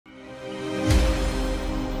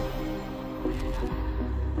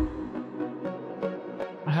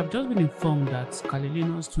just been informed that Kali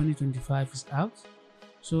Linux 2025 is out,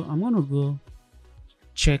 so I'm going to go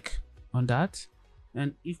check on that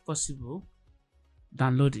and, if possible,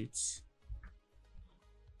 download it.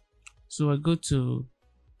 So I go to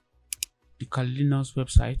the Kali Linux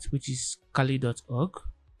website, which is kali.org.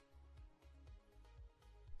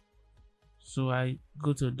 So I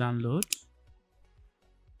go to download.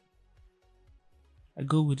 I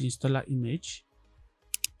go with the installer image,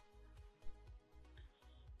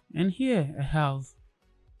 and here I have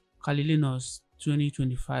Kali Linux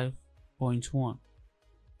 2025.1.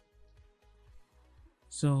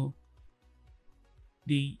 So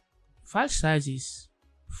the file size is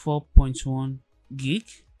 4.1 gig.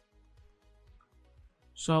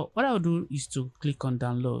 So what I'll do is to click on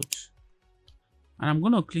download, and I'm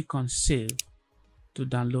going to click on save to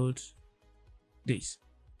download this.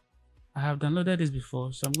 I have downloaded this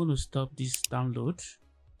before, so I'm going to stop this download.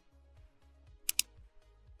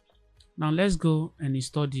 Now let's go and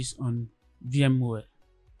install this on VMware.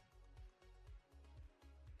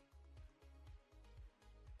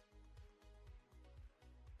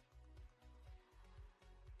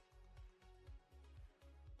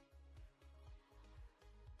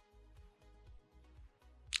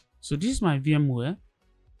 So this is my VMware.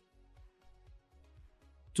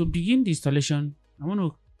 To begin the installation, I want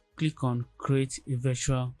to click on create a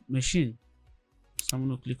virtual machine. So I'm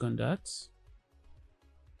going to click on that.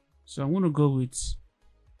 So I'm going to go with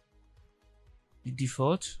the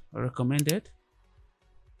default or recommended.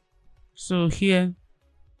 So here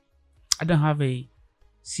I don't have a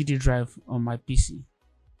CD drive on my PC.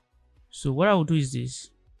 So what I will do is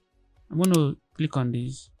this. I'm going to click on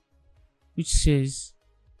this, which says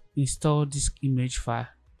install disk image file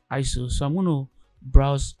ISO. So I'm going to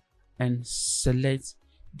browse and select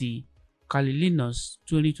the Kali Linux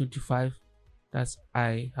 2025 that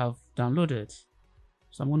I have downloaded.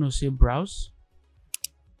 So I'm going to say browse.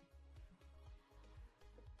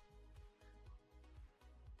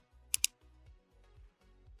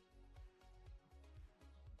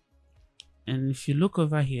 And if you look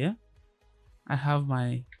over here, I have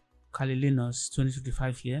my Kali Linux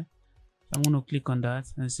 2025 here. So I'm going to click on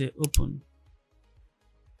that and say open.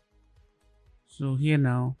 So here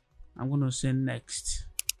now, I'm going to say next.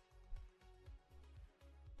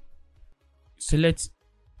 Select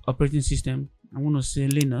operating system. I'm going to say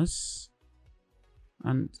Linux,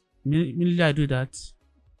 and immediately I do that,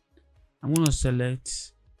 I'm going to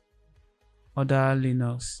select other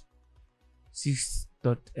Linux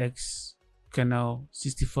 6.x kernel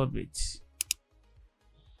 64-bit.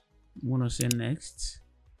 I'm going to say next.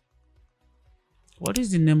 What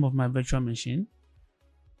is the name of my virtual machine?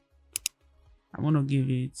 I'm going to give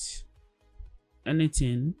it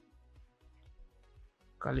anything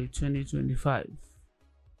Kali 2025.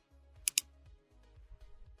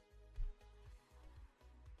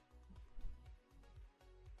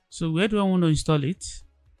 So where do I want to install it?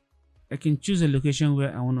 I can choose a location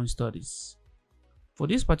where I want to install this. For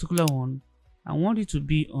this particular one, I want it to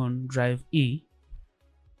be on drive A.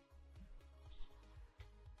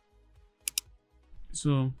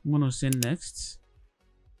 So I'm going to say next.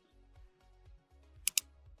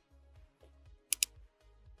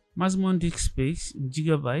 Maximum disk space in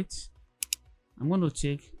gigabytes, I'm going to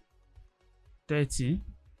take 30.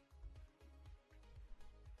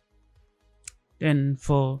 Then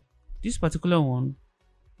for this particular one,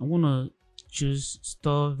 I'm going to choose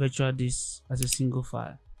store virtual disk as a single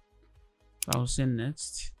file. So I'll say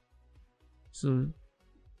next. So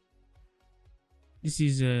this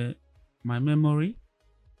is my memory.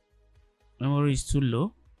 Memory is too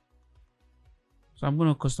low, so I'm going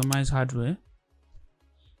to customize hardware.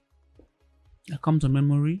 I come to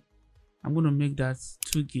memory. I'm going to make that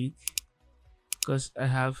 2 gig because I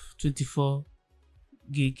have 24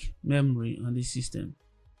 gig memory on this system.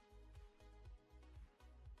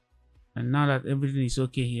 And now that everything is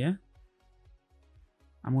okay here,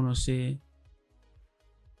 I'm going to say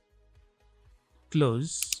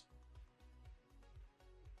close,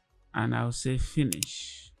 and I'll say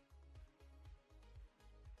finish.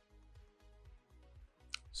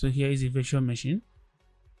 So here is a virtual machine.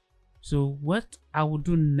 So what I will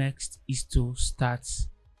do next is to start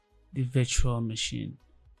the virtual machine.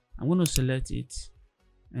 I'm going to select it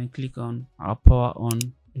and click on our power on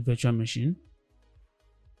the virtual machine.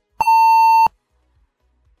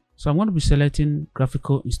 So I'm going to be selecting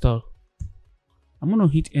graphical install. I'm going to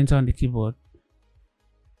hit enter on the keyboard.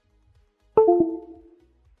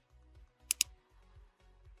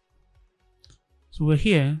 So we're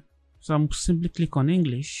here. So I'm simply click on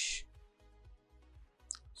English.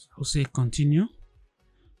 I'll say continue.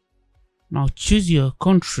 Now choose your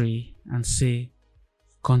country and say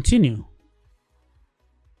continue.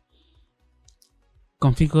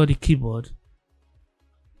 Configure the keyboard.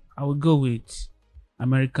 I will go with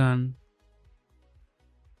American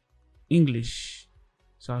English.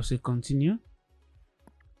 So I'll say continue.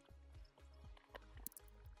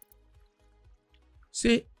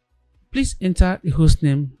 Say, please enter the host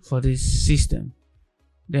name for this system.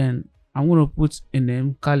 Then I'm going to put a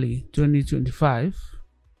name, Kali 2025.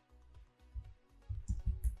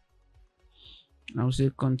 I will say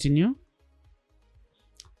continue.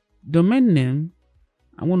 Domain name,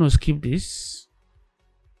 I'm going to skip this.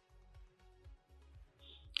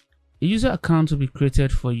 A user account will be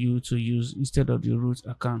created for you to use instead of the root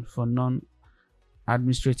account for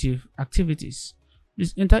non-administrative activities.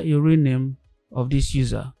 Please enter a real name of this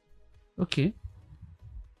user. Okay.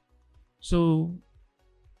 So,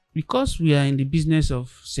 because we are in the business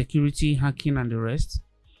of security, hacking, and the rest,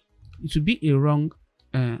 it would be a wrong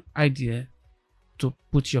idea to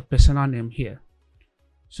put your personal name here.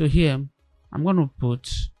 So here, I'm going to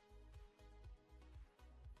put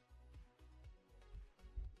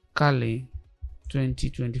Kali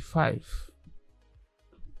 2025,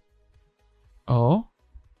 or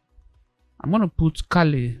I'm going to put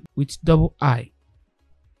Kali with double I.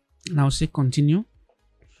 Now say continue.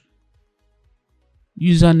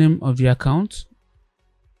 Username of the account,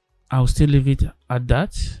 I'll still leave it at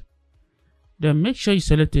that. Then make sure you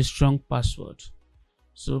select a strong password.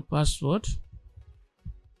 So password,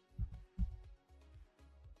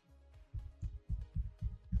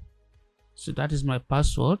 so that is my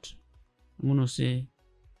password. I'm going to say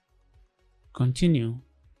continue.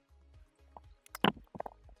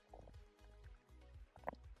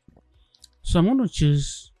 So I'm going to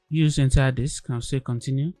choose use entire disk. I'll say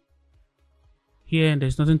continue. Here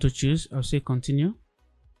there's nothing to choose. I'll say continue.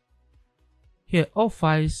 Here all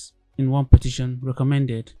files in one partition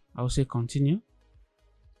recommended. I'll say continue.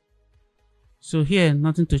 So here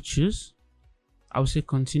nothing to choose. I'll say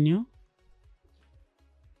continue.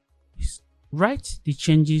 Write the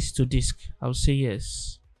changes to disk. I'll say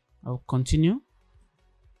yes. I'll continue.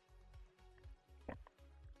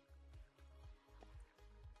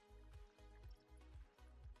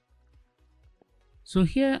 So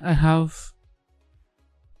here I have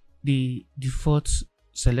the default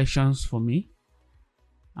selections for me.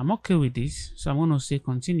 I'm okay with this, so I'm going to say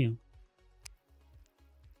continue.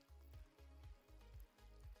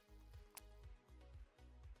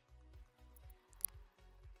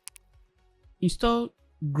 Install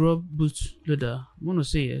Grub bootloader. I'm going to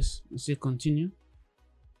say yes and say continue.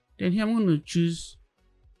 Then here I'm going to choose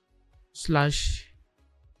 /dev/sda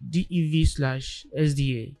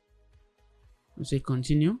and say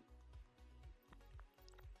continue.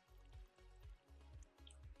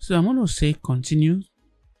 So I'm going to say continue.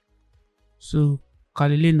 So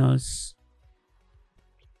Kali Linux.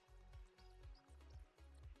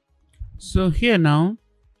 So here now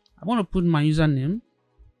I'm going to put my username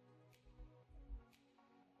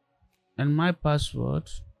and my password.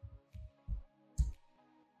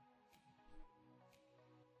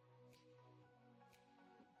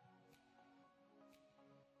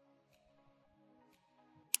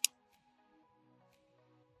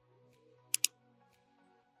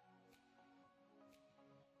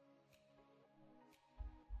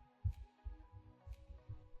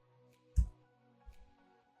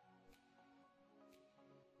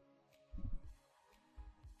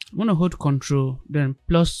 I'm going to hold Control then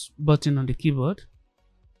plus button on the keyboard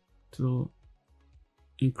to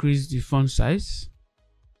increase the font size.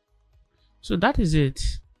 So that is it.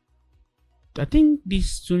 I think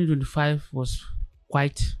this 2025 was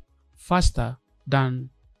quite faster than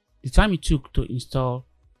the time it took to install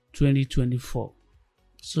 2024.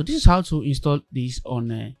 So this is how to install this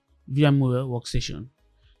on a VMware Workstation.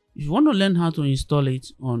 If you want to learn how to install it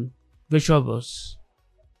on VirtualBox,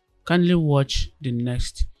 kindly watch the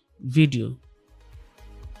next video.